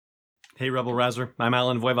Hey, Rebel Rouser. I'm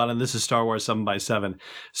Alan Voivod, and this is Star Wars 7x7.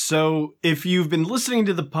 So, if you've been listening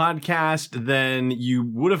to the podcast, then you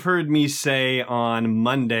would have heard me say on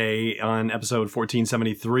Monday on episode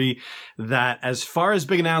 1473 that as far as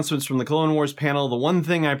big announcements from the Clone Wars panel, the one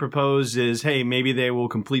thing I propose is, hey, maybe they will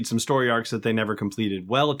complete some story arcs that they never completed.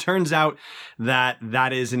 Well, it turns out that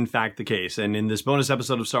that is in fact the case. And in this bonus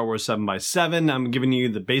episode of Star Wars 7x7, I'm giving you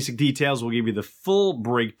the basic details. We'll give you the full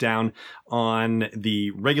breakdown on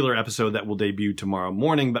the regular episode that will debut tomorrow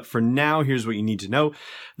morning. But for now, here's what you need to know.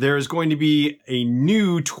 There is going to be a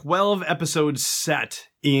new 12-episode set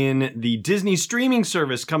in the Disney streaming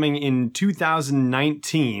service coming in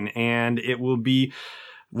 2019, and it will be,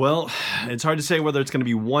 well, it's hard to say whether it's going to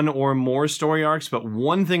be one or more story arcs, but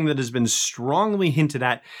one thing that has been strongly hinted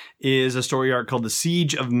at is a story arc called The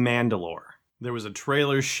Siege of Mandalore. There was a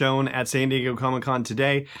trailer shown at San Diego Comic-Con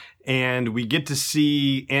today, and we get to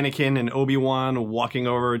see Anakin and Obi-Wan walking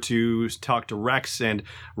over to talk to Rex, and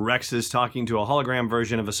Rex is talking to a hologram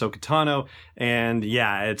version of Ahsoka Tano, and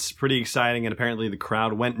yeah, it's pretty exciting, and apparently the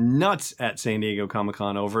crowd went nuts at San Diego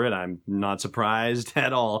Comic-Con over it. I'm not surprised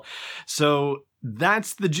at all. So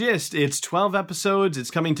that's the gist. It's 12 episodes. It's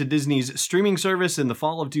coming to Disney's streaming service in the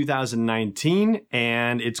fall of 2019,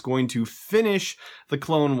 and it's going to finish the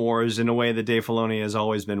Clone Wars in a way that Dave Filoni has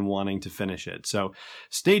always been wanting to finish it. So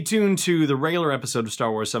stay tuned to the regular episode of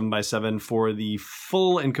Star Wars 7x7 for the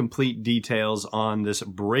full and complete details on this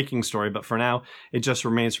breaking story. But for now, it just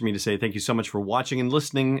remains for me to say thank you so much for watching and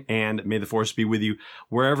listening, and may the Force be with you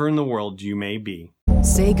wherever in the world you may be.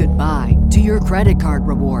 Say goodbye to your credit card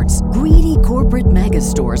rewards. Greedy corporate mega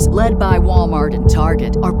stores, led by Walmart and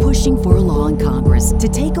Target, are pushing for a law in Congress to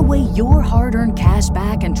take away your hard-earned cash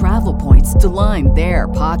back and travel points to line their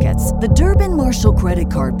pockets. The Durbin-Marshall credit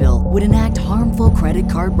card bill would enact harmful credit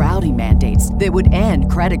card routing mandates that would end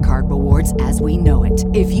credit card rewards as we know it.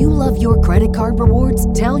 If you love your credit card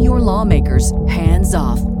rewards, tell your lawmakers, hands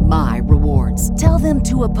off my rewards. Tell them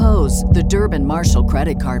to oppose the Durbin-Marshall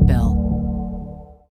credit card bill.